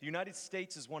United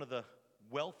States is one of the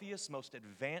wealthiest, most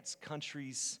advanced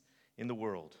countries in the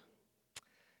world.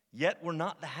 Yet we're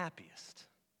not the happiest.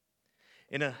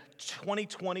 In a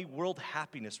 2020 World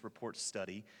Happiness Report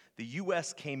study, the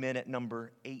U.S. came in at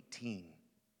number 18,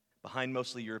 behind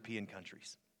mostly European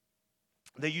countries.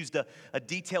 They used a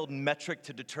detailed metric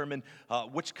to determine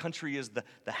which country is the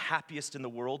happiest in the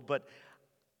world, but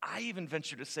I even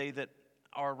venture to say that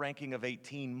our ranking of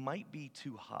 18 might be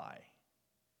too high.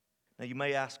 Now you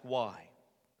may ask why.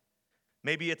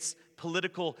 Maybe it's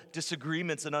political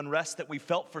disagreements and unrest that we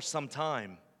felt for some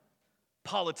time.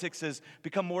 Politics has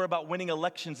become more about winning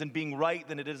elections and being right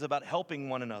than it is about helping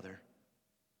one another.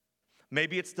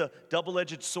 Maybe it's the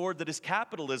double-edged sword that is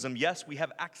capitalism. Yes, we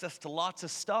have access to lots of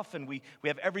stuff and we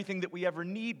have everything that we ever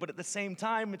need, but at the same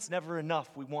time, it's never enough.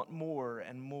 We want more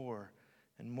and more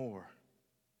and more.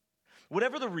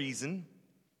 Whatever the reason,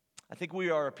 I think we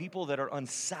are a people that are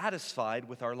unsatisfied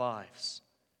with our lives.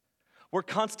 We're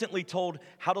constantly told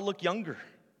how to look younger.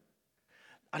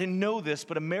 I didn't know this,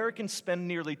 but Americans spend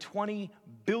nearly $20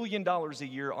 billion a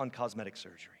year on cosmetic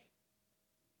surgery.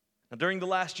 Now, during the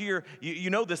last year, you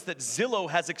know this, that Zillow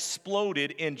has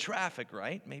exploded in traffic,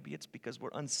 right? Maybe it's because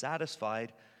we're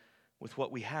unsatisfied with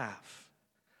what we have.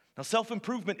 Now,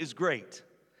 self-improvement is great.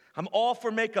 I'm all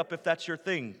for makeup if that's your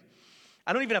thing.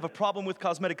 I don't even have a problem with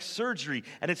cosmetic surgery,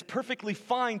 and it's perfectly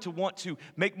fine to want to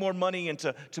make more money and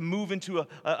to move into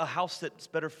a house that's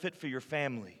better fit for your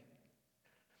family.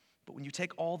 But when you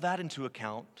take all that into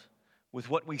account with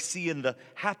what we see in the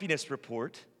happiness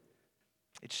report,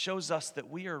 it shows us that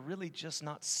we are really just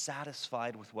not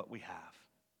satisfied with what we have.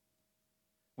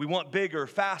 We want bigger,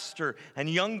 faster, and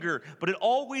younger, but it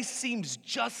always seems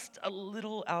just a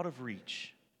little out of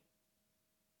reach.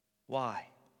 Why?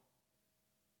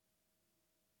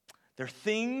 There are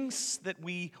things that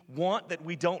we want that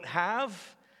we don't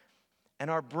have,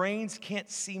 and our brains can't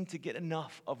seem to get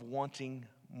enough of wanting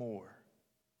more.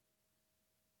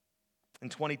 In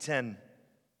 2010,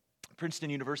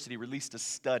 Princeton University released a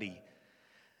study.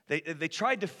 They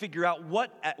tried to figure out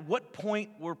at what point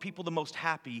were people the most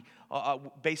happy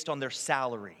based on their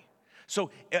salary. So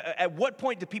at what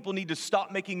point do people need to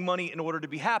stop making money in order to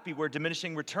be happy, where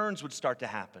diminishing returns would start to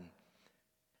happen?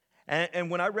 And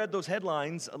when I read those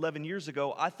headlines 11 years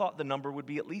ago, I thought the number would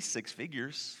be at least six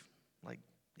figures. Like,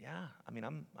 yeah, I mean,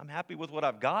 I'm happy with what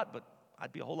I've got, but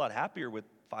I'd be a whole lot happier with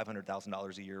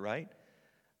 $500,000 a year, right?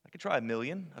 I could try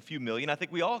a few million. I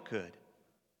think we all could.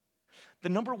 The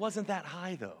number wasn't that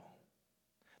high, though.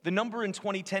 The number in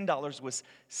 2010 was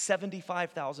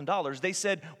 $75,000. They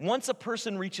said once a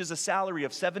person reaches a salary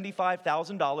of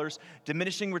 $75,000,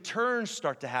 diminishing returns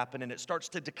start to happen, and it starts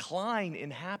to decline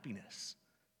in happiness.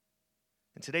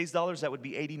 In today's dollars, that would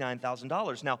be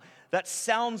 $89,000. Now, that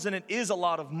sounds and it is a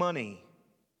lot of money,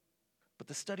 but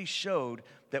the study showed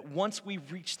that once we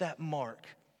reach that mark,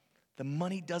 the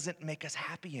money doesn't make us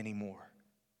happy anymore.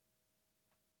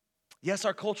 Yes,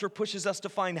 our culture pushes us to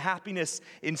find happiness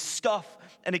in stuff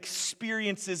and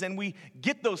experiences, and we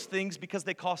get those things because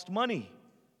they cost money.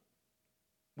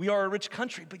 We are a rich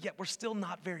country, but yet we're still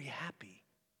not very happy.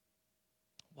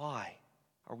 Why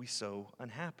are we so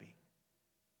unhappy?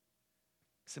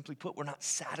 Simply put, we're not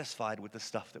satisfied with the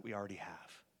stuff that we already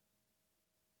have.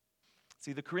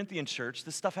 See, the Corinthian church,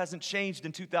 this stuff hasn't changed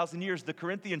in 2,000 years. The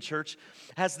Corinthian church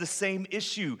has the same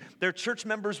issue. Their church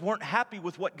members weren't happy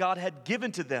with what God had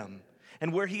given to them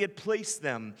and where He had placed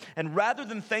them. And rather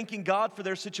than thanking God for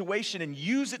their situation and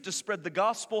use it to spread the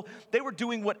gospel, they were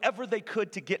doing whatever they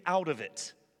could to get out of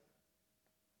it.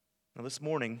 Now, this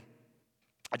morning,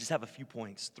 I just have a few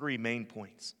points, three main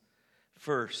points.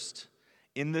 First,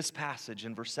 in this passage,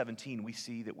 in verse 17, we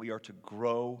see that we are to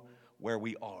grow where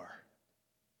we are.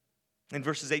 In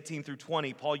verses 18 through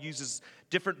 20, Paul uses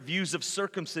different views of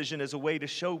circumcision as a way to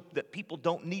show that people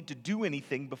don't need to do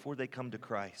anything before they come to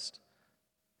Christ.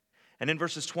 And in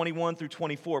verses 21 through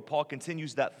 24, Paul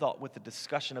continues that thought with the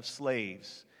discussion of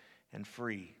slaves and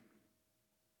free.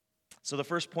 So the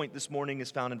first point this morning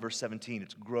is found in verse 17.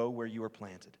 It's grow where you are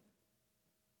planted.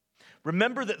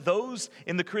 Remember that those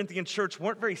in the Corinthian church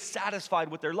weren't very satisfied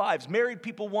with their lives. Married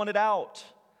people wanted out.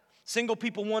 Single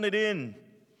people wanted in.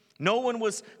 No one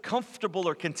was comfortable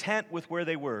or content with where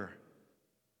they were.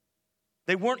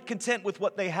 They weren't content with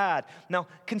what they had. Now,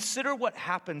 consider what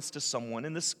happens to someone.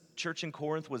 And this church in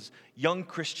Corinth was young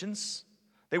Christians.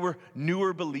 They were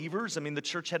newer believers. I mean, the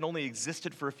church had only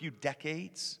existed for a few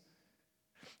decades.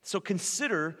 So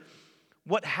consider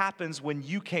what happens when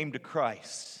you came to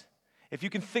Christ. If you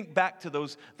can think back to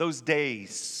those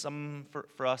days, some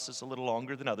for us it's a little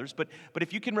longer than others, but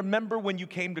if you can remember when you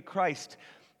came to Christ,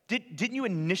 didn't you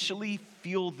initially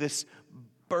feel this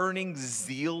burning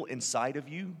zeal inside of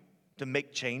you to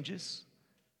make changes.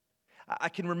 I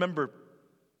can remember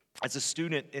as a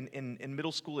student in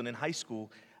middle school and in high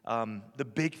school, the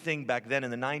big thing back then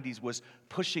in the 90s was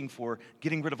pushing for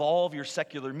getting rid of all of your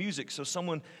secular music. So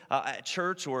someone at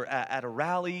church or at a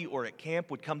rally or at camp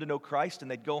would come to know Christ,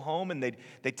 and they'd go home and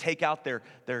they'd take out their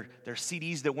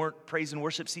CDs that weren't praise and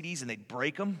worship CDs, and they'd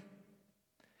break them.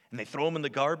 And they throw them in the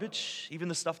garbage, even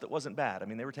the stuff that wasn't bad. I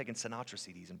mean, they were taking Sinatra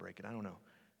CDs and breaking, I don't know.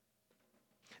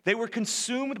 They were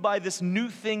consumed by this new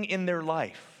thing in their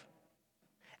life.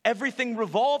 Everything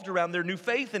revolved around their new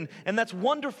faith, and that's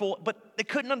wonderful, but they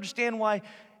couldn't understand why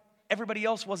everybody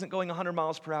else wasn't going 100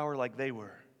 miles per hour like they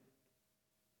were.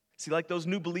 See, like those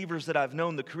new believers that I've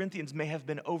known, the Corinthians may have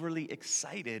been overly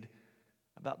excited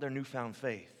about their newfound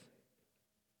faith.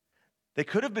 They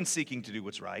could have been seeking to do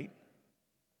what's right,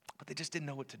 but they just didn't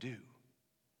know what to do.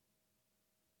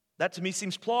 That to me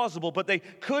seems plausible, but they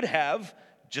could have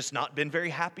just not been very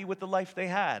happy with the life they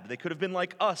had. They could have been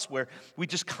like us, where we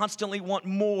just constantly want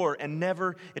more and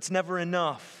it's never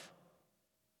enough.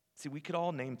 See, we could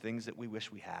all name things that we wish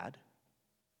we had,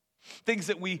 things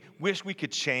that we wish we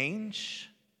could change.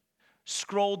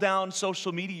 Scroll down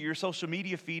your social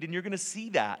media feed, and you're going to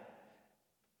see that.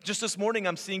 Just this morning,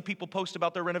 I'm seeing people post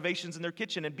about their renovations in their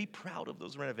kitchen, and be proud of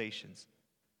those renovations.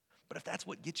 But if that's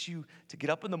what gets you to get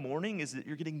up in the morning, is that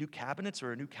you're getting new cabinets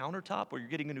or a new countertop or you're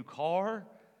getting a new car,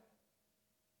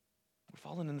 we're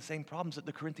falling in the same problems that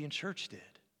the Corinthian church did.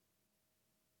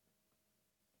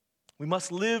 We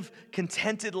must live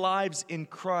contented lives in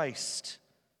Christ.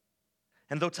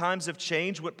 And though times have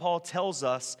changed, what Paul tells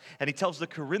us, and he tells the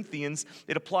Corinthians,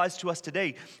 it applies to us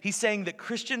today. He's saying that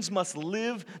Christians must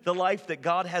live the life that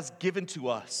God has given to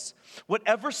us.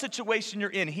 Whatever situation you're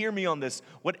in, hear me on this.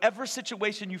 Whatever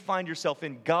situation you find yourself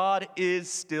in, God is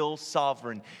still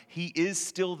sovereign. He is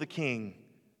still the king.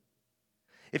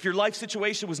 If your life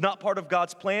situation was not part of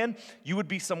God's plan, you would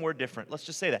be somewhere different. Let's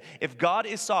just say that. If God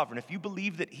is sovereign, if you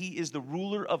believe that he is the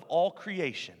ruler of all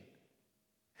creation,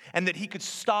 and that he could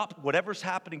stop whatever's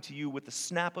happening to you with the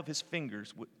snap of his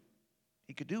fingers,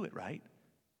 he could do it, right?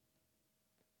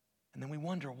 And then we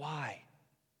wonder why.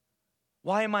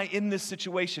 Why am I in this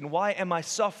situation? Why am I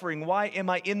suffering? Why am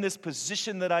I in this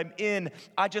position that I'm in?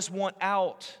 I just want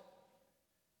out.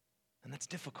 And that's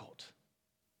difficult.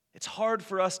 It's hard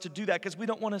for us to do that because we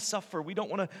don't want to suffer. We don't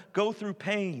want to go through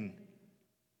pain.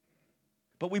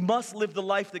 But we must live the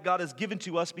life that God has given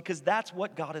to us because that's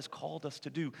what God has called us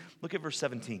to do. Look at verse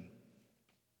 17.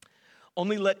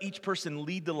 Only let each person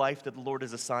lead the life that the Lord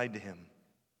has assigned to him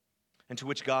and to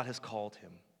which God has called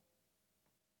him.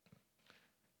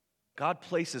 God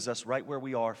places us right where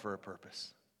we are for a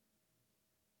purpose.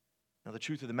 Now, the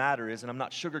truth of the matter is, and I'm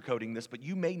not sugarcoating this, but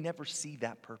you may never see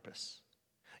that purpose.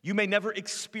 You may never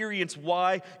experience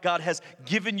why God has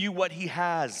given you what he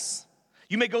has.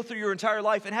 You may go through your entire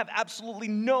life and have absolutely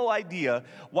no idea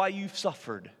why you've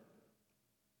suffered,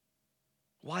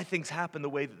 why things happen the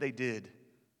way that they did.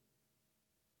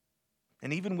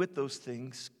 And even with those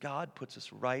things, God puts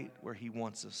us right where he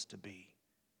wants us to be.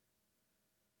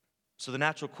 So the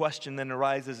natural question then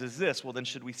arises is this: well, then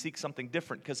should we seek something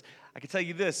different? Because I can tell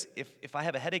you this, if I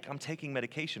have a headache, I'm taking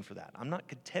medication for that. I'm not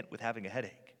content with having a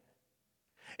headache.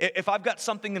 If I've got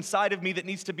something inside of me that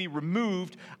needs to be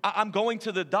removed, I'm going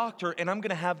to the doctor and I'm going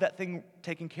to have that thing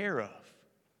taken care of.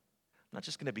 I'm not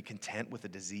just going to be content with a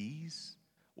disease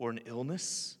or an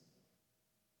illness.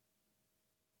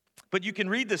 But you can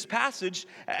read this passage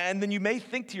and then you may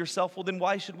think to yourself, well, then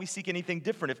why should we seek anything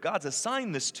different? If God's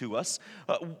assigned this to us,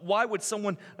 why would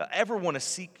someone ever want to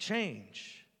seek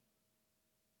change?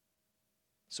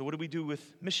 So what do we do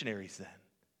with missionaries then?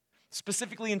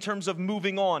 Specifically in terms of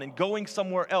moving on and going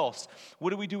somewhere else,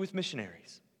 what do we do with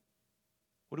missionaries?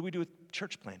 What do we do with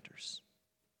church planters?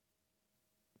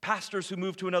 Pastors who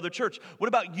move to another church. What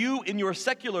about you in your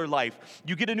secular life?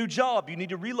 You get a new job, you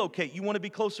need to relocate, you want to be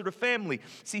closer to family.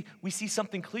 See, we see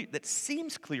something clear that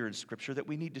seems clear in Scripture, that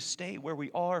we need to stay where we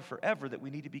are forever, that we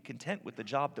need to be content with the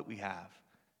job that we have.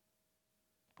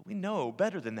 But we know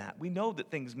better than that. We know that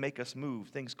things make us move,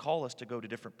 things call us to go to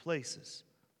different places.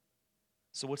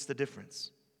 So what's the difference?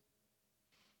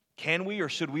 Can we or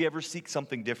should we ever seek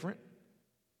something different?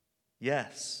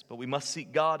 Yes, but we must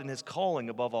seek God and his calling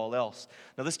above all else.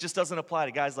 Now, this just doesn't apply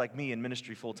to guys like me in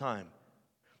ministry full time.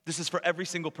 This is for every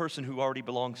single person who already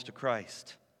belongs to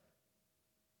Christ.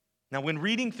 Now, when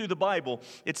reading through the Bible,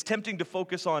 it's tempting to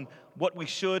focus on what we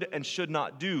should and should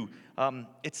not do.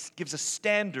 It gives us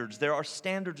standards. There are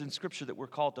standards in Scripture that we're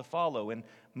called to follow, and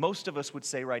most of us would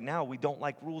say right now we don't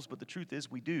like rules, but the truth is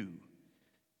we do.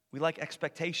 We like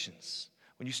expectations.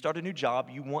 When you start a new job,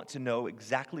 you want to know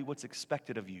exactly what's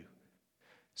expected of you.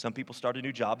 Some people start a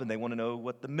new job and they want to know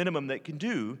what the minimum they can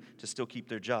do to still keep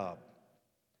their job.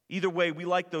 Either way, we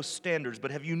like those standards,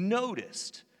 but have you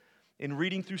noticed in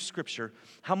reading through Scripture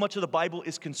how much of the Bible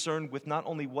is concerned with not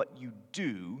only what you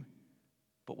do,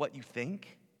 but what you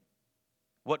think?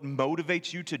 What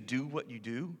motivates you to do what you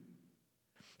do?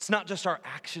 It's not just our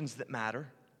actions that matter.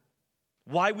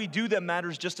 Why we do them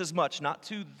matters just as much, not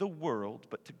to the world,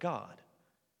 but to God.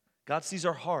 God sees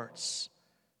our hearts,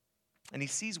 and He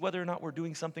sees whether or not we're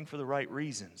doing something for the right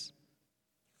reasons.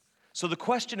 So the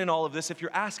question in all of this, if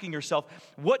you're asking yourself,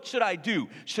 what should I do?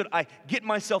 Should I get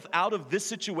myself out of this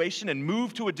situation and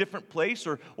move to a different place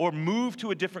or move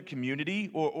to a different community?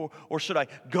 Or should I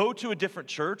go to a different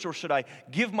church? Or should I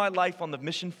give my life on the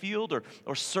mission field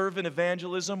or serve in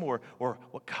evangelism? Or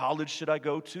what college should I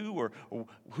go to? Or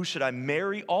who should I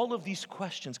marry? All of these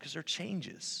questions, because they're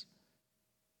changes.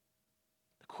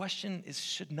 The question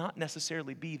should not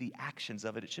necessarily be the actions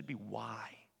of it. It should be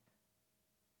why.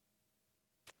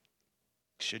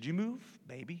 Should you move?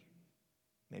 Maybe.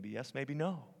 Maybe yes, maybe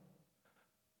no.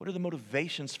 What are the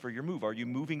motivations for your move? Are you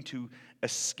moving to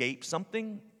escape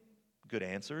something? Good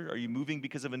answer. Are you moving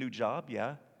because of a new job?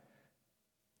 Yeah.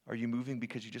 Are you moving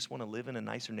because you just want to live in a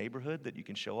nicer neighborhood that you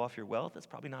can show off your wealth? That's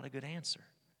probably not a good answer.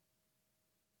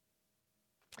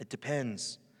 It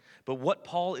depends. But what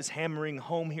Paul is hammering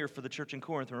home here for the church in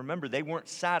Corinth, and remember, they weren't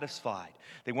satisfied.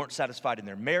 They weren't satisfied in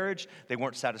their marriage. They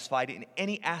weren't satisfied in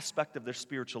any aspect of their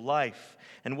spiritual life.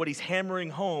 And what he's hammering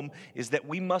home is that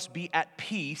we must be at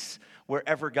peace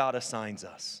wherever God assigns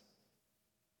us.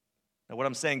 Now, what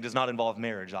I'm saying does not involve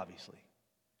marriage, obviously.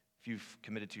 If you've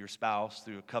committed to your spouse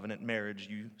through a covenant marriage,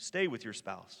 you stay with your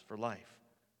spouse for life.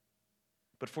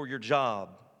 But for your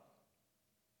job,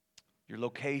 your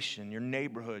location, your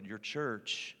neighborhood, your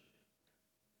church,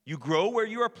 you grow where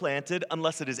you are planted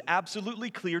unless it is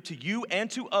absolutely clear to you and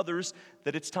to others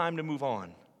that it's time to move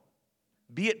on.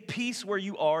 Be at peace where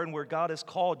you are and where God has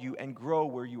called you, and grow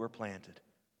where you are planted.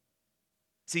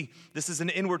 See, this is an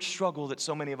inward struggle that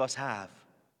so many of us have.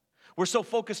 We're so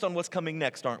focused on what's coming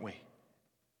next, aren't we?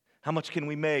 How much can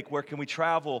we make? Where can we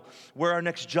travel? Where our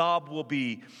next job will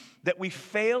be? That we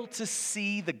fail to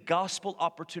see the gospel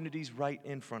opportunities right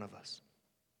in front of us.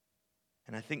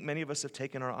 And I think many of us have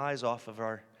taken our eyes off of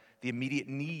the immediate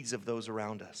needs of those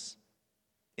around us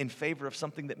in favor of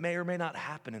something that may or may not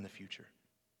happen in the future.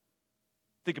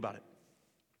 Think about it.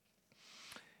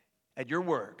 At your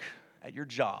work, at your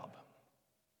job,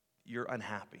 you're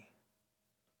unhappy.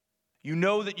 You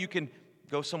know that you can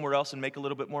go somewhere else and make a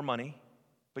little bit more money,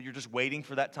 but you're just waiting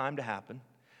for that time to happen.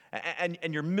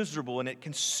 And you're miserable, and it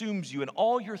consumes you, and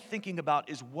all you're thinking about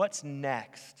is what's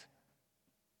next.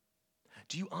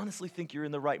 Do you honestly think you're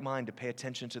in the right mind to pay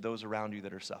attention to those around you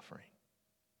that are suffering?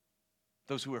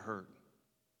 Those who are hurt?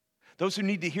 Those who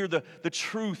need to hear the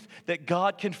truth that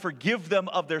God can forgive them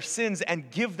of their sins and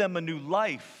give them a new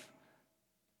life.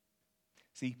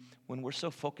 See, when we're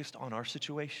so focused on our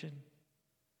situation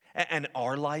and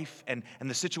our life and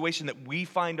the situation that we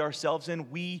find ourselves in,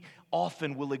 we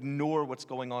often will ignore what's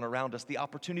going on around us, the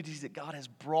opportunities that God has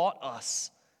brought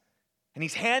us. And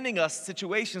He's handing us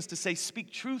situations to say,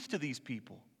 speak truth to these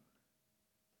people.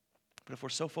 But if we're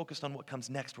so focused on what comes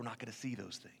next, we're not going to see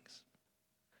those things.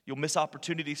 You'll miss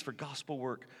opportunities for gospel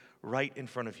work right in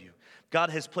front of you. God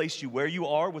has placed you where you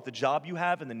are with the job you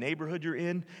have and the neighborhood you're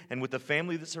in and with the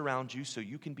family that's around you so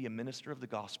you can be a minister of the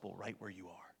gospel right where you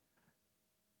are.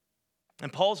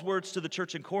 And Paul's words to the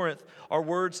church in Corinth are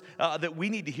words that we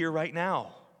need to hear right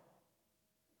now.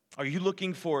 Are you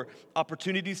looking for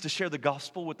opportunities to share the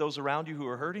gospel with those around you who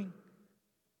are hurting?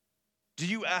 Do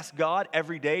you ask God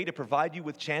every day to provide you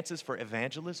with chances for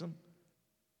evangelism?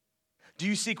 Do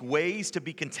you seek ways to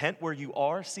be content where you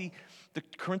are? See, the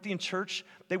Corinthian church,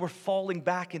 they were falling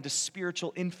back into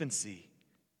spiritual infancy,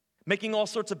 making all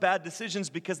sorts of bad decisions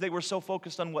because they were so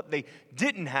focused on what they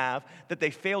didn't have that they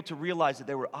failed to realize that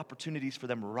there were opportunities for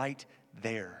them right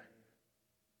there.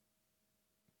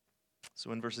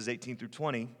 So in verses 18 through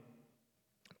 20,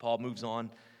 Paul moves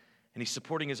on, and he's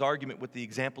supporting his argument with the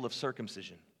example of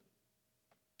circumcision.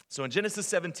 So in Genesis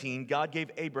 17, God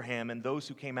gave Abraham and those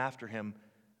who came after him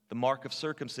the mark of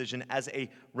circumcision as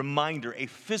a reminder, a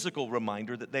physical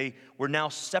reminder that they were now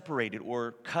separated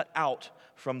or cut out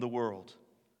from the world.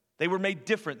 They were made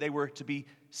different. They were to be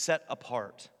set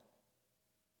apart.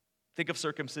 Think of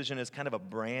circumcision as kind of a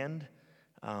brand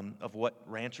of what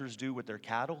ranchers do with their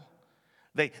cattle.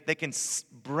 They can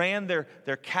brand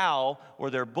their cow or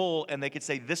their bull, and they could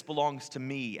say, this belongs to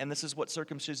me. And this is what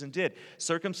circumcision did.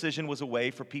 Circumcision was a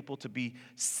way for people to be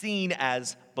seen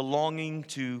as belonging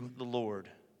to the Lord.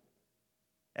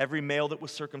 Every male that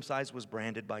was circumcised was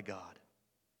branded by God.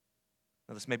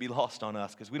 Now, this may be lost on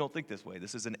us because we don't think this way.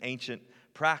 This is an ancient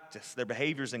practice. Their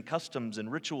behaviors and customs and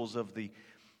rituals of the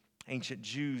ancient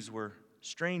Jews were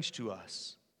strange to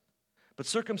us. But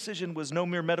circumcision was no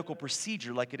mere medical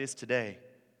procedure like it is today.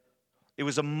 It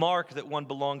was a mark that one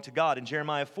belonged to God. In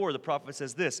Jeremiah 4, the prophet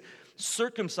says this,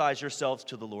 "Circumcise yourselves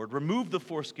to the Lord, remove the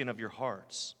foreskin of your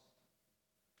hearts."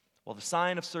 While the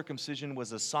sign of circumcision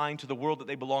was a sign to the world that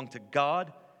they belonged to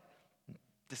God,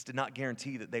 this did not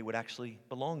guarantee that they would actually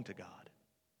belong to God,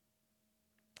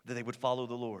 that they would follow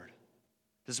the Lord.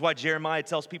 This is why Jeremiah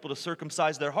tells people to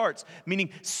circumcise their hearts,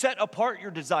 meaning set apart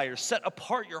your desires, set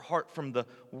apart your heart from the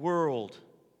world.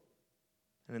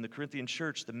 And in the Corinthian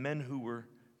church, the men who were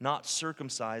not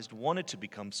circumcised wanted to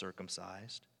become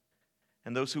circumcised.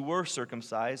 And those who were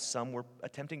circumcised, some were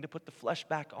attempting to put the flesh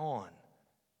back on.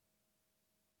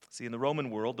 See, in the Roman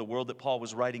world, the world that Paul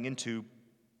was writing into,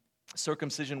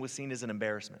 circumcision was seen as an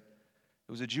embarrassment.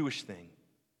 It was a Jewish thing.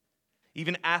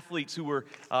 Even athletes who were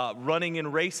running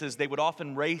in races, they would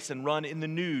often race and run in the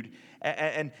nude.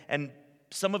 And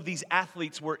some of these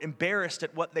athletes were embarrassed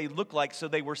at what they looked like, so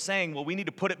they were saying, well, we need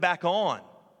to put it back on.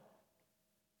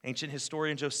 Ancient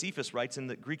historian Josephus writes in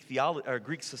the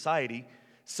Greek society,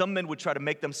 some men would try to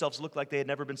make themselves look like they had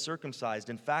never been circumcised.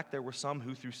 In fact, there were some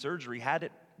who, through surgery, had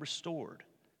it restored.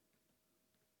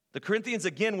 The Corinthians,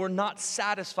 again, were not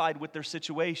satisfied with their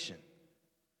situation.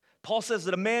 Paul says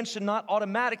that a man should not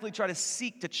automatically try to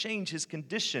seek to change his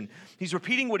condition. He's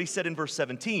repeating what he said in verse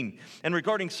 17. And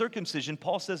regarding circumcision,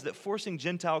 Paul says that forcing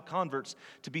Gentile converts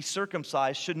to be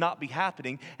circumcised should not be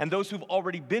happening, and those who've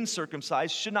already been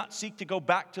circumcised should not seek to go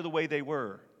back to the way they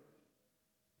were.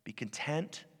 Be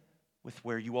content with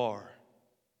where you are.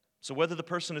 So whether the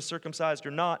person is circumcised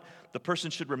or not, the person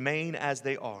should remain as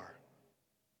they are.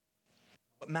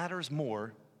 What matters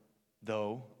more,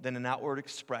 though, than an outward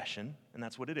expression, and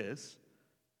that's what it is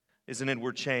an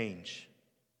inward change.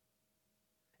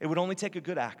 It would only take a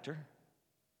good actor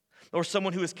or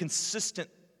someone who is consistent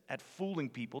at fooling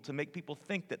people to make people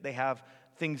think that they have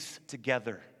things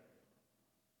together.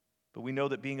 But we know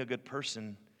that being a good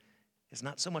person is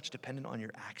not so much dependent on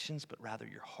your actions, but rather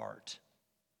your heart.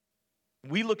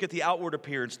 We look at the outward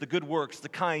appearance, the good works, the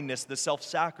kindness, the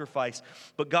self-sacrifice,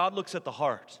 but God looks at the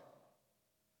heart.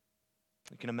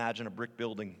 You can imagine a brick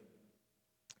building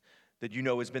that you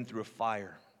know has been through a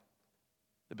fire.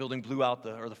 The building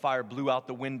the fire blew out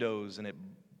the windows and it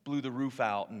blew the roof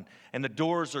out and the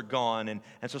doors are gone. And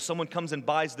so someone comes and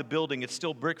buys the building. It's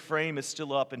still brick frame, is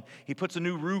still up, and he puts a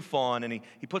new roof on and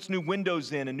he puts new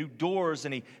windows in and new doors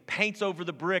and he paints over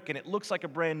the brick and it looks like a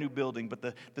brand new building. But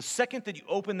the second that you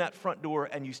open that front door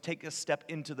and you take a step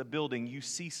into the building, you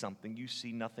see something. You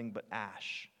see nothing but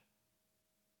ash.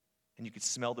 And you could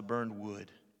smell the burned wood.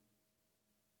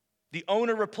 The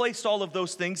owner replaced all of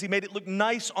those things. He made it look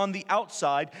nice on the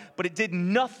outside, but it did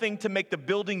nothing to make the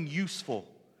building useful.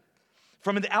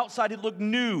 From the outside, it looked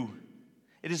new.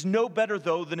 It is no better,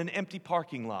 though, than an empty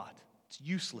parking lot. It's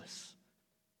useless.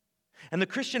 And the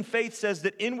Christian faith says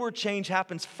that inward change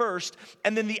happens first,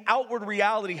 and then the outward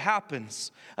reality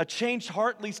happens. A changed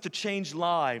heart leads to changed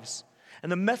lives.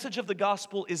 And the message of the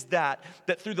gospel is that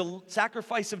through the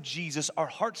sacrifice of Jesus, our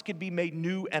hearts can be made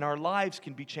new and our lives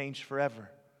can be changed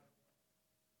forever.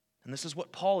 And this is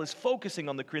what Paul is focusing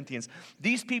on the Corinthians.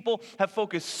 These people have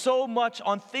focused so much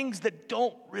on things that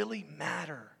don't really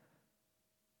matter.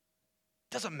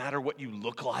 It doesn't matter what you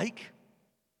look like.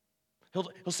 He'll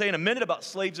say in a minute about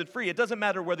slaves and free. It doesn't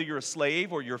matter whether you're a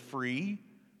slave or you're free,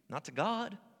 not to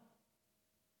God.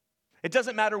 It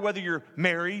doesn't matter whether you're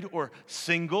married or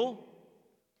single,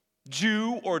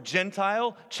 Jew or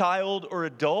Gentile, child or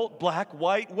adult, black,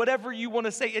 white, whatever you want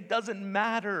to say, it doesn't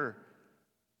matter.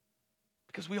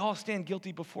 Because we all stand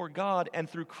guilty before God, and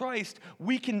through Christ,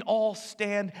 we can all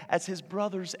stand as his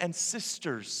brothers and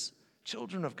sisters,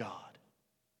 children of God.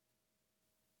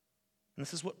 And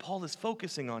this is what Paul is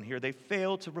focusing on here. They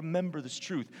fail to remember this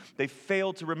truth. They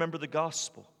fail to remember the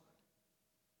gospel.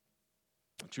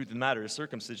 The truth of the matter is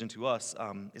circumcision to us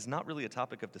is not really a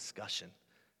topic of discussion.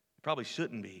 It probably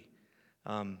shouldn't be.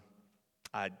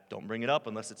 I don't bring it up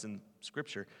unless it's in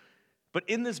Scripture. But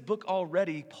in this book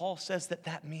already, Paul says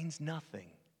that means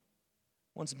nothing.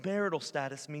 One's marital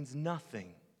status means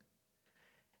nothing.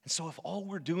 And so if all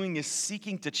we're doing is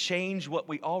seeking to change what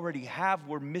we already have,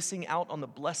 we're missing out on the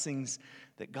blessings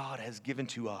that God has given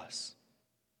to us.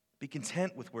 Be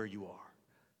content with where you are.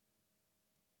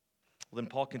 Well, then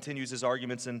Paul continues his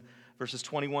arguments in verses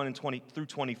 21 and 20 through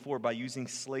 24 by using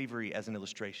slavery as an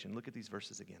illustration. Look at these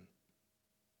verses again.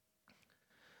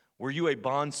 Were you a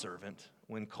bondservant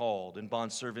when called? And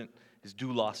bondservant is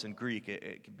doulos in Greek.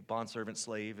 It can be bondservant,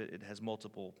 slave. It has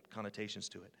multiple connotations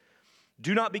to it.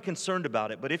 Do not be concerned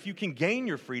about it, but if you can gain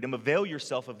your freedom, avail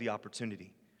yourself of the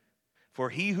opportunity. For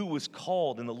he who was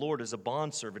called in the Lord as a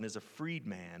bondservant is a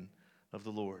freedman of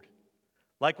the Lord.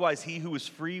 Likewise, he who is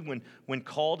free when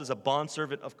called is a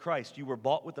bondservant of Christ. You were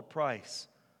bought with a price.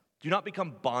 Do not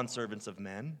become bondservants of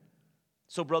men.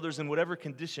 So, brothers, in whatever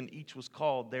condition each was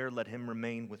called, there let him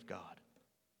remain with God.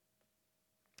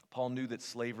 Paul knew that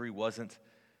slavery wasn't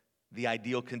the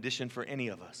ideal condition for any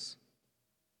of us.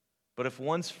 But if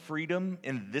one's freedom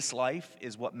in this life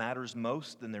is what matters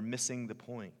most, then they're missing the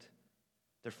point.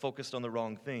 They're focused on the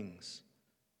wrong things.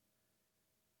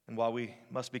 And while we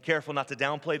must be careful not to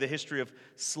downplay the history of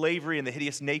slavery and the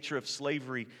hideous nature of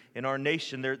slavery in our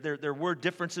nation, there were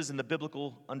differences in the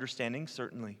biblical understanding,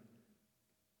 certainly.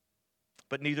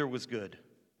 But neither was good.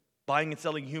 Buying and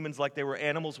selling humans like they were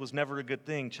animals was never a good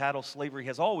thing. Chattel slavery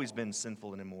has always been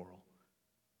sinful and immoral.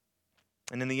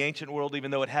 And in the ancient world, even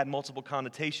though it had multiple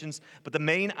connotations, but the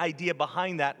main idea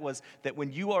behind that was that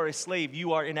when you are a slave,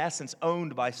 you are in essence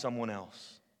owned by someone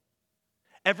else.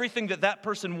 Everything that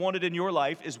person wanted in your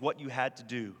life is what you had to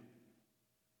do.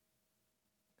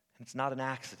 And it's not an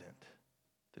accident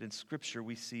that in Scripture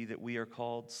we see that we are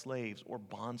called slaves or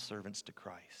bondservants to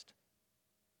Christ.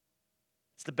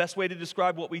 It's the best way to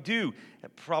describe what we do.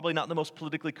 Probably not the most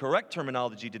politically correct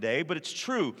terminology today, but it's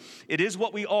true. It is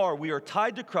what we are. We are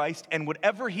tied to Christ, and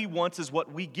whatever He wants is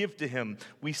what we give to Him.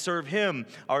 We serve Him.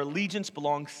 Our allegiance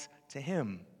belongs to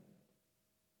Him.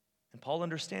 And Paul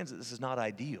understands that this is not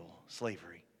ideal,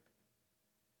 slavery.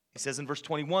 He says in verse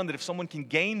 21 that if someone can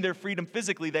gain their freedom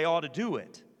physically, they ought to do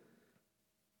it.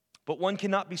 But one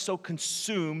cannot be so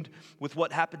consumed with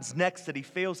what happens next that he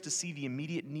fails to see the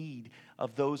immediate need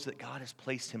of those that God has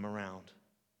placed him around.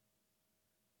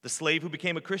 The slave who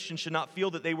became a Christian should not feel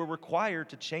that they were required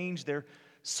to change their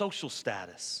social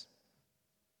status.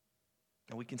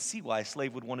 And we can see why a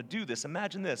slave would want to do this.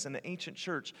 Imagine this. In the ancient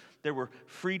church, there were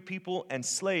freed people and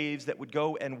slaves that would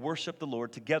go and worship the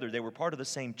Lord together. They were part of the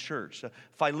same church.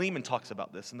 Philemon talks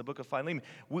about this in the book of Philemon.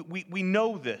 We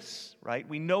know this, right?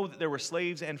 We know that there were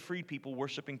slaves and freed people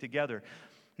worshiping together.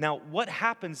 Now, what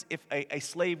happens if a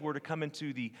slave were to come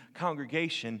into the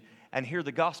congregation and hear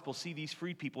the gospel, see these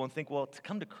freed people, and think, well, to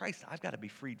come to Christ, I've got to be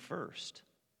freed first?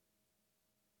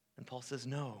 And Paul says,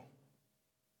 no.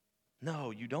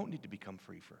 No, you don't need to become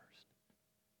free first.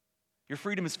 Your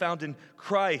freedom is found in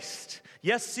Christ.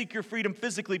 Yes, seek your freedom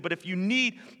physically, but if you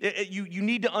need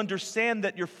to understand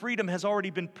that your freedom has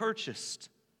already been purchased.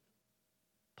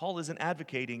 Paul isn't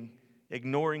advocating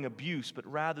ignoring abuse,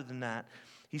 but rather than that,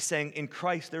 he's saying in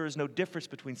Christ there is no difference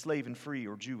between slave and free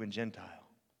or Jew and Gentile.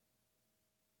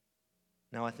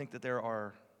 Now, I think that there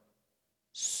are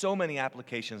so many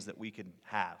applications that we could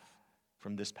have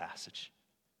from this passage.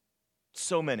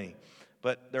 So many,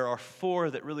 but there are four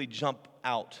that really jump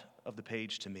out of the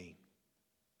page to me.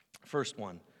 First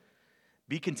one,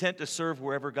 be content to serve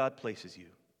wherever God places you.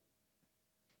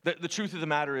 The truth of the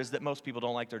matter is that most people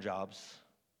don't like their jobs.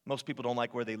 Most people don't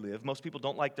like where they live. Most people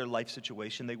don't like their life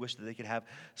situation. They wish that they could have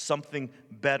something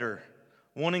better.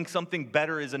 Wanting something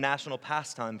better is a national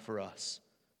pastime for us.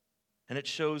 And it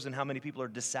shows in how many people are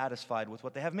dissatisfied with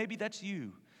what they have. Maybe that's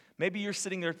you. Maybe you're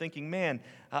sitting there thinking, man,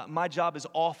 my job is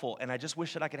awful, and I just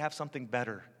wish that I could have something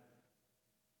better.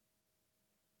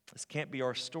 This can't be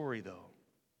our story, though.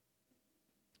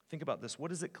 Think about this. What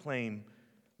does it claim?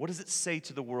 What does it say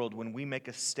to the world when we make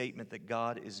a statement that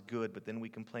God is good, but then we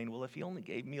complain, well, if He only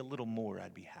gave me a little more,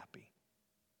 I'd be happy?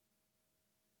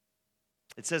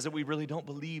 It says that we really don't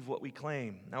believe what we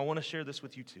claim. Now, I want to share this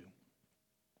with you, too.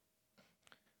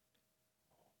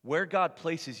 Where God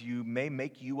places you may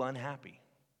make you unhappy.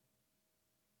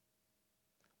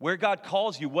 Where God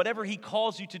calls you, whatever He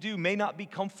calls you to do may not be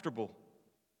comfortable.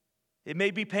 It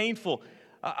may be painful.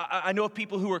 I know of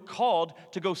people who are called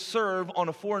to go serve on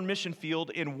a foreign mission field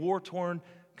in war-torn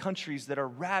countries that are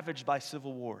ravaged by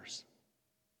civil wars.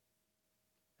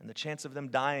 And the chance of them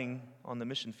dying on the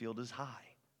mission field is high.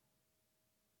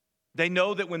 They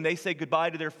know that when they say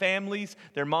goodbye to their families,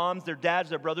 their moms, their dads,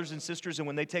 their brothers and sisters, and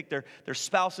when they take their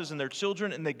spouses and their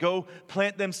children and they go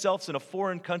plant themselves in a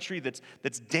foreign country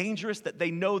that's dangerous, that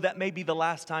they know that may be the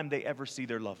last time they ever see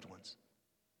their loved ones.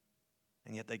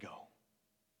 And yet they go.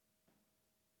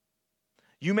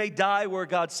 You may die where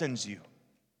God sends you.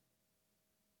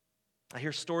 I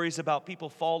hear stories about people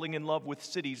falling in love with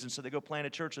cities, and so they go plant a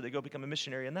church or they go become a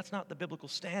missionary, and that's not the biblical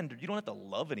standard. You don't have to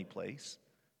love any place.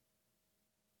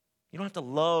 You don't have to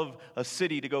love a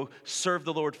city to go serve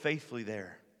the Lord faithfully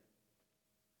there.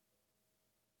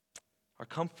 Our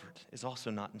comfort is also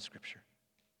not in Scripture.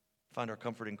 We find our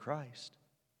comfort in Christ.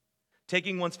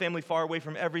 Taking one's family far away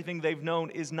from everything they've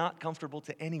known is not comfortable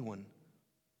to anyone.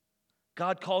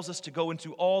 God calls us to go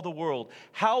into all the world.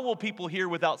 How will people hear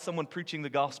without someone preaching the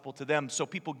gospel to them? So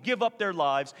people give up their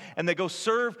lives and they go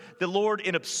serve the Lord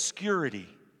in obscurity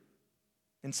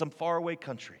in some faraway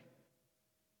country.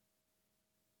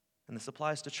 And this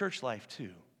applies to church life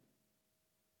too.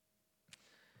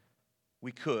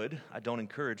 We could, I don't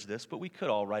encourage this, but we could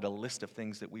all write a list of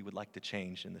things that we would like to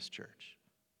change in this church.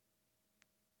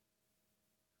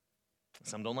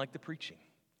 Some don't like the preaching.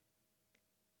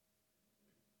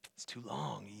 It's too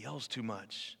long. He yells too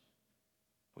much.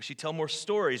 Wish he'd tell more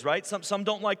stories, right? Some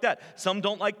don't like that. Some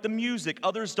don't like the music.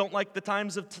 Others don't like the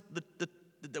times of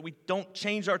that we don't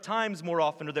change our times more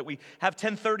often, or that we have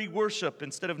 10:30 worship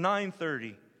instead of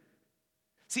 9:30.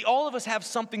 See, all of us have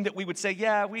something that we would say,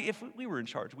 yeah, if we were in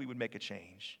charge, we would make a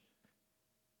change.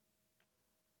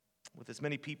 With as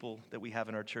many people that we have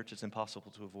in our church, it's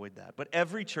impossible to avoid that. But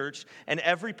every church and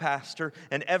every pastor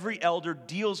and every elder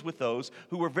deals with those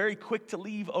who are very quick to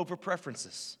leave over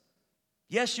preferences.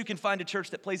 Yes, you can find a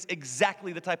church that plays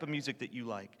exactly the type of music that you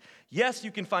like. Yes,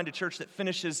 you can find a church that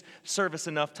finishes service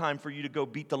enough time for you to go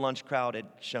beat the lunch crowd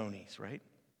at Shoney's, right?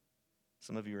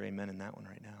 Some of you are amen in that one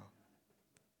right now.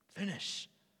 Finish.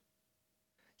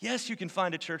 Yes, you can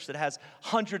find a church that has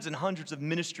hundreds and hundreds of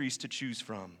ministries to choose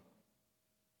from.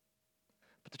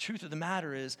 But the truth of the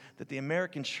matter is that the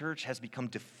American church has become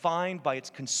defined by its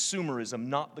consumerism,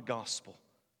 not the gospel.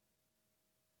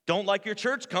 Don't like your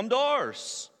church? Come to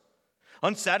ours.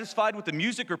 Unsatisfied with the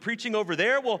music or preaching over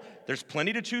there? Well, there's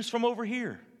plenty to choose from over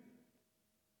here.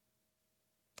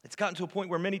 It's gotten to a point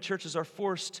where many churches are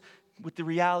forced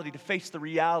to face the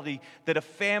reality that a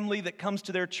family that comes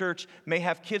to their church may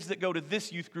have kids that go to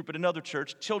this youth group at another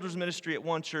church, children's ministry at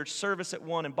one church, service at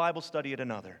one, and Bible study at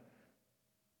another.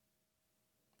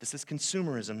 This is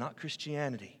consumerism, not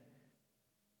Christianity.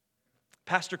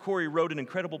 Pastor Corey wrote an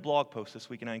incredible blog post this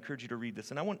week, and I encourage you to read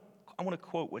this. And I want to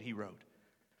quote what he wrote.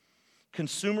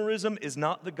 Consumerism is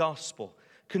not the gospel.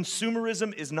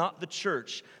 Consumerism is not the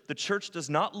church. The church does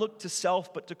not look to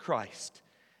self, but to Christ.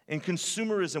 In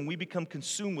consumerism, we become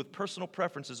consumed with personal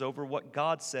preferences over what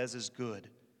God says is good.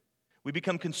 We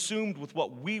become consumed with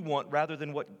what we want rather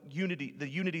than the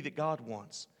unity that God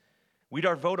wants. We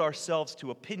devote ourselves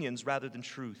to opinions rather than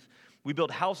truth. We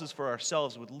build houses for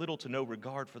ourselves with little to no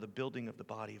regard for the building of the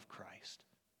body of Christ.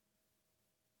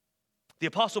 The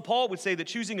Apostle Paul would say that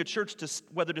choosing a church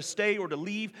whether to stay or to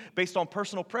leave based on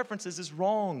personal preferences is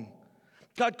wrong.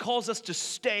 God calls us to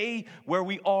stay where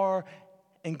we are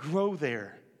and grow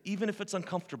there, even if it's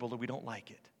uncomfortable or we don't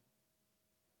like it.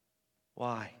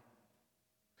 Why?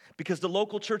 Because the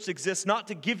local church exists not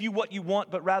to give you what you want,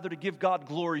 but rather to give God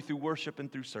glory through worship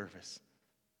and through service.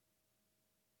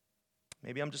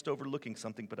 Maybe I'm just overlooking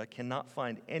something, but I cannot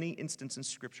find any instance in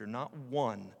Scripture, not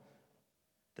one,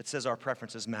 that says our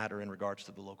preferences matter in regards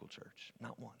to the local church.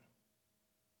 Not one.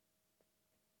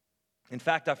 In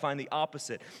fact, I find the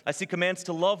opposite. I see commands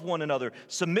to love one another,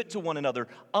 submit to one another,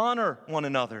 honor one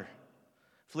another.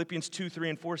 Philippians 2, 3,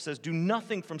 and 4 says, do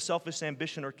nothing from selfish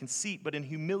ambition or conceit, but in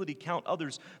humility count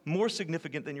others more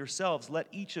significant than yourselves. Let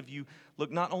each of you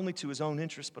look not only to his own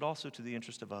interest, but also to the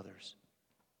interest of others.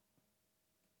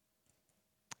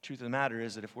 The truth of the matter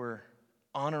is that if we're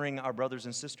honoring our brothers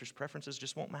and sisters' preferences,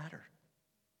 just won't matter.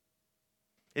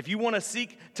 If you want to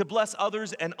seek to bless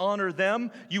others and honor them,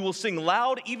 you will sing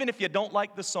loud even if you don't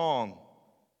like the song.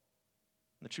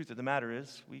 The truth of the matter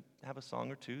is, we have a song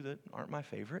or two that aren't my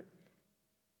favorite.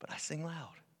 But I sing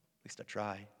loud. At least I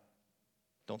try.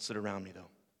 Don't sit around me, though.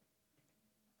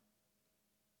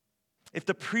 If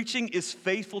the preaching is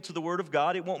faithful to the Word of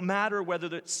God, it won't matter whether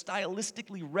it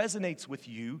stylistically resonates with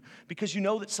you because you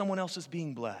know that someone else is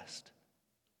being blessed.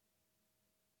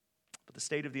 But the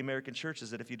state of the American church is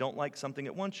that if you don't like something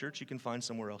at one church, you can find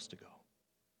somewhere else to go.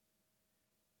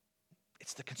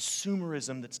 It's the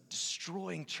consumerism that's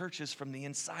destroying churches from the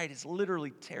inside. It's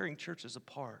literally tearing churches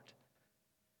apart.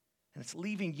 And it's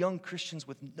leaving young Christians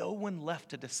with no one left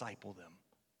to disciple them.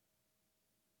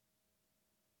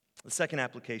 The second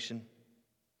application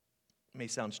may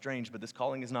sound strange, but this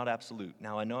calling is not absolute.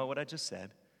 Now, I know what I just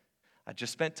said. I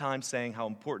just spent time saying how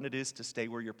important it is to stay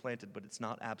where you're planted, but it's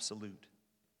not absolute.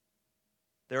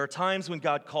 There are times when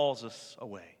God calls us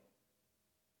away.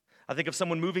 I think of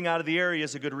someone moving out of the area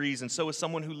as a good reason. So is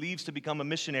someone who leaves to become a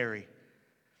missionary.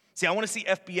 See, I want to see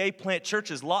FBA plant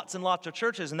churches, lots and lots of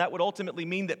churches, and that would ultimately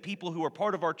mean that people who are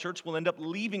part of our church will end up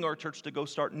leaving our church to go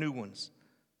start new ones.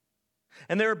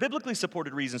 And there are biblically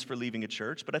supported reasons for leaving a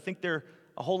church, but I think they're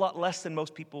a whole lot less than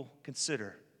most people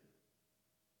consider.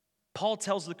 Paul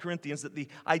tells the Corinthians that the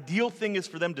ideal thing is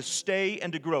for them to stay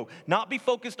and to grow, not be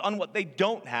focused on what they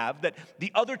don't have, that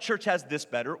the other church has this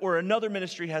better, or another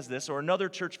ministry has this, or another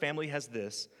church family has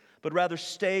this, but rather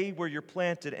stay where you're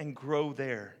planted and grow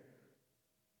there.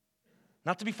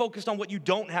 Not to be focused on what you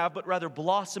don't have, but rather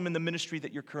blossom in the ministry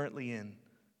that you're currently in.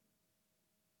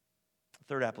 The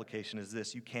third application is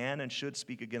this: you can and should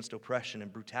speak against oppression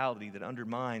and brutality that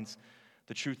undermines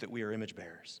the truth that we are image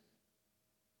bearers.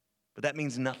 But that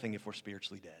means nothing if we're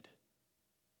spiritually dead.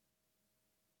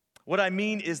 What I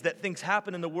mean is that things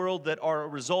happen in the world that are a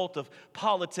result of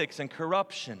politics and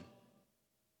corruption.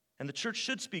 And the church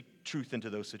should speak truth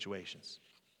into those situations.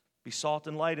 Be salt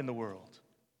and light in the world.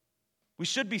 We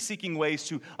should be seeking ways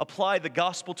to apply the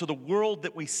gospel to the world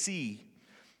that we see.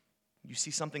 You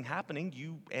see something happening,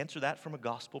 you answer that from a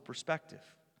gospel perspective.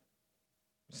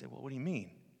 You say, well, what do you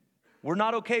mean? We're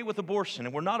not okay with abortion,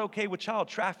 and we're not okay with child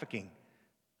trafficking.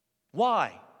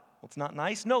 Why? Well, it's not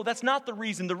nice? No, that's not the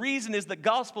reason. The reason is that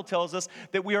gospel tells us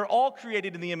that we are all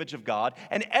created in the image of God,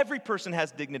 and every person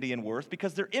has dignity and worth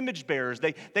because they're image bearers.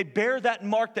 They bear that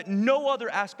mark that no other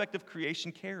aspect of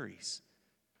creation carries.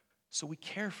 So we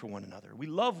care for one another. We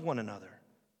love one another.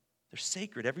 They're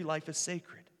sacred. Every life is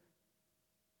sacred.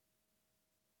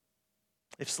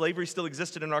 If slavery still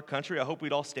existed in our country, I hope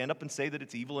we'd all stand up and say that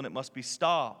it's evil and it must be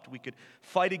stopped. We could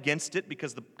fight against it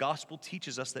because the gospel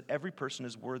teaches us that every person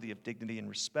is worthy of dignity and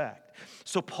respect.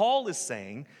 So Paul is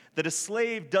saying that a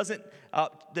slave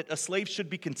should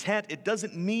be content. It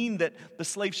doesn't mean that the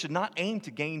slave should not aim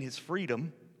to gain his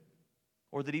freedom,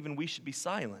 or that even we should be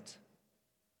silent.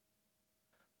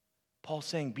 Paul's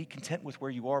saying be content with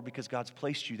where you are because God's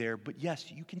placed you there. But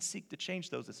yes, you can seek to change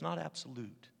those. It's not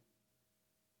absolute.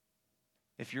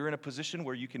 If you're in a position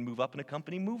where you can move up in a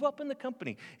company, move up in the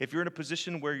company. If you're in a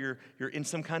position where you're in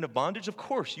some kind of bondage, of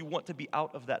course, you want to be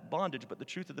out of that bondage. But the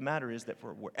truth of the matter is that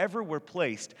for wherever we're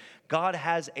placed, God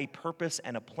has a purpose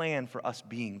and a plan for us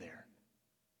being there.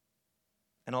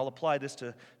 And I'll apply this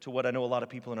to what I know a lot of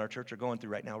people in our church are going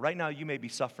through right now. Right now, you may be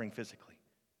suffering physically.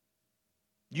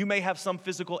 You may have some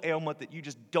physical ailment that you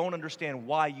just don't understand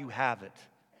why you have it.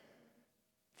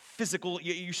 Physical,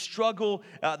 you struggle,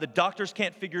 the doctors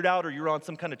can't figure it out, or you're on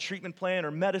some kind of treatment plan or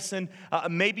medicine.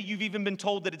 Maybe you've even been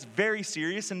told that it's very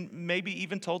serious, and maybe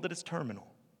even told that it's terminal.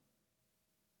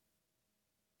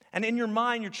 And in your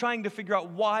mind, you're trying to figure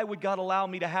out, why would God allow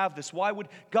me to have this? Why would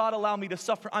God allow me to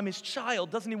suffer? I'm his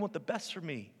child. Doesn't he want the best for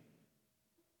me?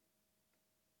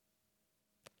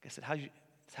 I guess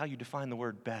it's how you define the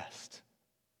word best.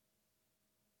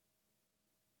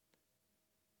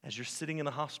 As you're sitting in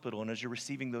the hospital and as you're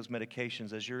receiving those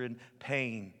medications, as you're in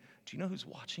pain, do you know who's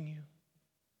watching you?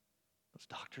 Those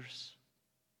doctors,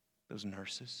 those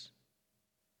nurses.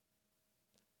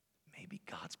 Maybe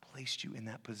God's placed you in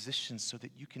that position so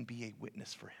that you can be a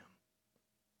witness for him.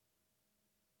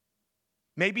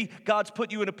 Maybe God's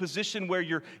put you in a position where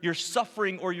you're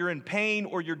suffering, or you're in pain,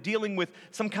 or you're dealing with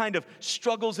some kind of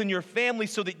struggles in your family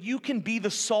so that you can be the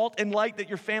salt and light that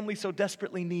your family so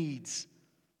desperately needs.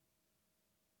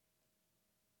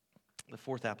 The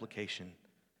fourth application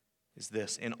is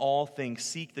this: in all things,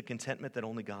 seek the contentment that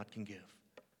only God can give.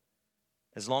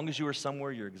 As long as you are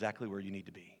somewhere, you're exactly where you need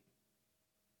to be.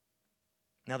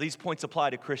 Now, these points apply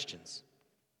to Christians.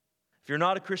 If you're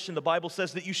not a Christian, the Bible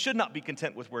says that you should not be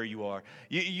content with where you are.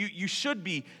 You should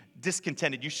be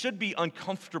discontented. You should be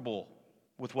uncomfortable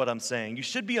with what I'm saying. You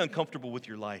should be uncomfortable with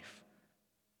your life.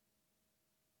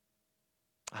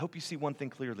 I hope you see one thing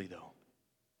clearly, though.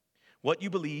 What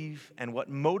you believe and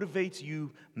what motivates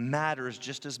you matters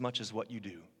just as much as what you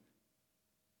do.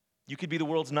 You could be the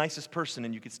world's nicest person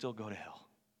and you could still go to hell.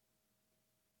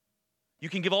 You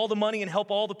can give all the money and help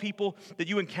all the people that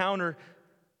you encounter,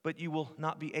 but you will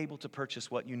not be able to purchase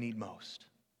what you need most.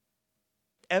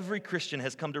 Every Christian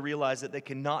has come to realize that they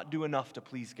cannot do enough to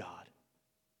please God.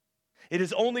 It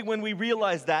is only when we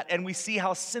realize that and we see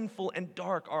how sinful and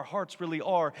dark our hearts really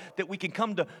are that we can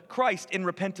come to Christ in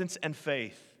repentance and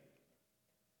faith.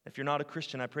 If you're not a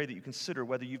Christian, I pray that you consider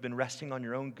whether you've been resting on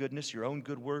your own goodness, your own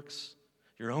good works,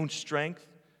 your own strength,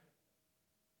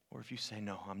 or if you say,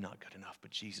 no, I'm not good enough,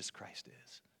 but Jesus Christ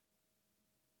is.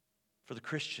 For the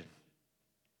Christian,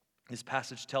 this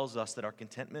passage tells us that our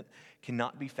contentment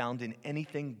cannot be found in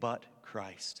anything but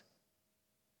Christ.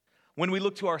 When we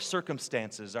look to our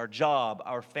circumstances, our job,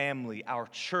 our family, our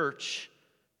church,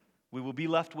 we will be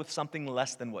left with something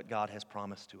less than what God has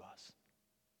promised to us.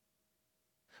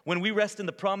 When we rest in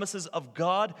the promises of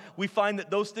God, we find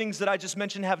that those things that I just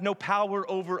mentioned have no power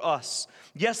over us.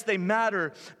 Yes, they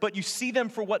matter, but you see them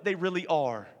for what they really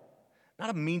are. Not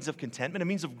a means of contentment, a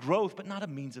means of growth, but not a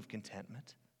means of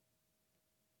contentment.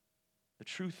 The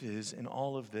truth is, in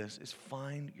all of this, is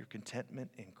find your contentment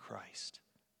in Christ.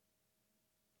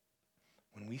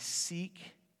 When we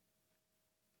seek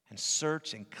and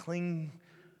search and cling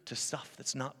to stuff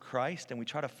that's not Christ and we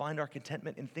try to find our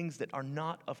contentment in things that are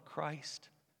not of Christ,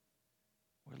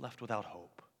 we're left without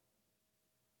hope.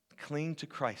 Cling to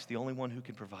Christ, the only one who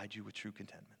can provide you with true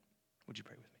contentment. Would you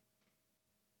pray with me?